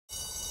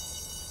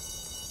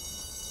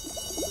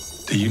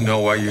Do you know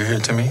why you're here,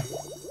 Timmy?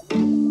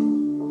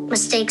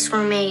 Mistakes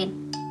were made.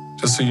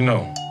 Just so you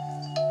know,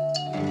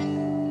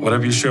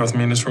 whatever you share with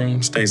me in this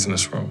room stays in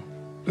this room.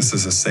 This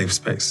is a safe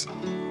space.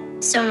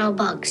 So no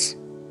bugs.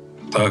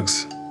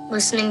 Bugs?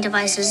 Listening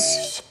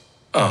devices.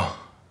 Oh,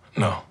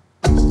 no.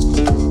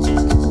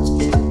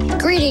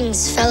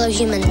 Greetings, fellow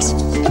humans.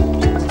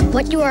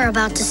 What you are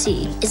about to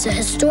see is a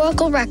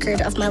historical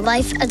record of my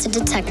life as a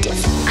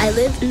detective. I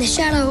live in the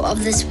shadow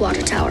of this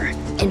water tower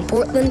in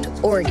Portland,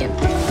 Oregon,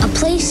 a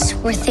place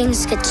where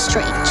things get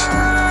strange.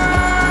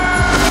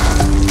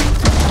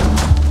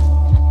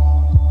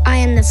 I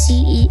am the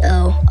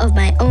CEO of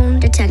my own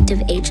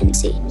detective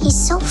agency. He's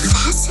so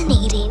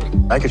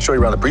fascinating. I could show you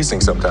around the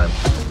precinct sometime.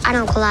 I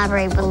don't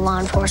collaborate with law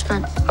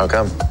enforcement. How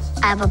come?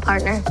 I have a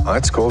partner. Oh,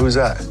 that's cool. Who's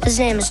that? His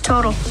name is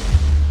Total.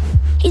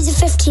 He's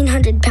a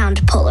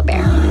 1,500-pound polar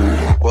bear.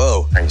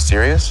 Whoa, are you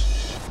serious?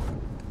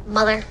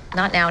 Mother,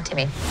 Not now,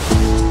 Timmy.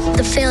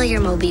 the failure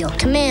mobile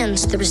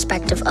commands the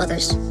respect of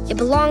others. It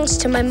belongs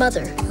to my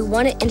mother, who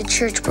won it in a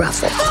church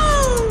raffle.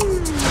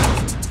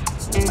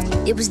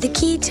 It was the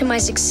key to my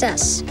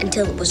success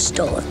until it was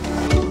stolen.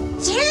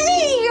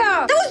 Timmy!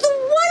 That was the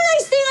one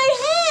nice thing I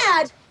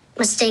had!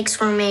 Mistakes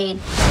were made.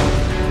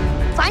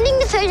 Finding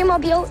the failure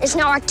mobile is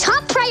now our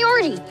top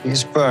priority.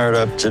 He's fired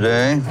up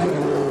today.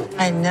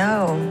 I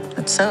know.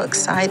 It's so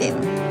exciting.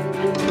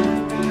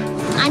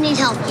 I need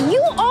help.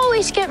 You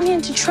always get me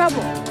into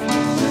trouble.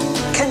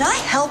 Can I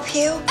help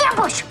you?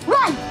 Ambush!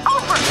 Run!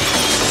 Over!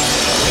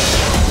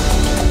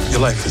 Your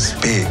life is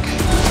big,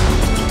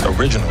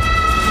 original,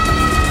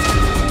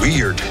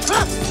 weird.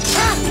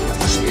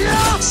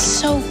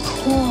 So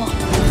cool.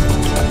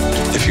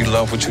 If you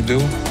love what you do,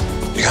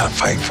 you gotta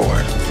fight for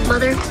it.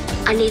 Mother,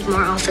 I need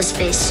more office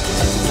space.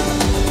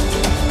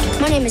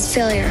 My name is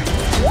Failure.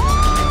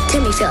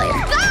 Timmy Failure.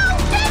 Go,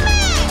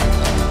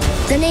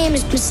 Timmy! The name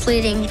is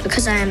misleading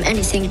because I am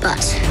anything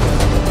but.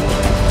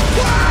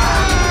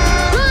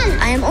 Run!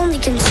 I am only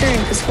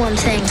concerned with one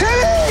thing.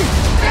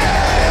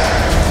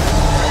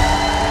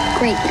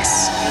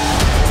 Greatness.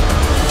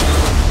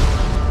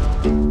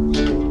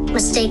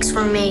 Mistakes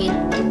were made.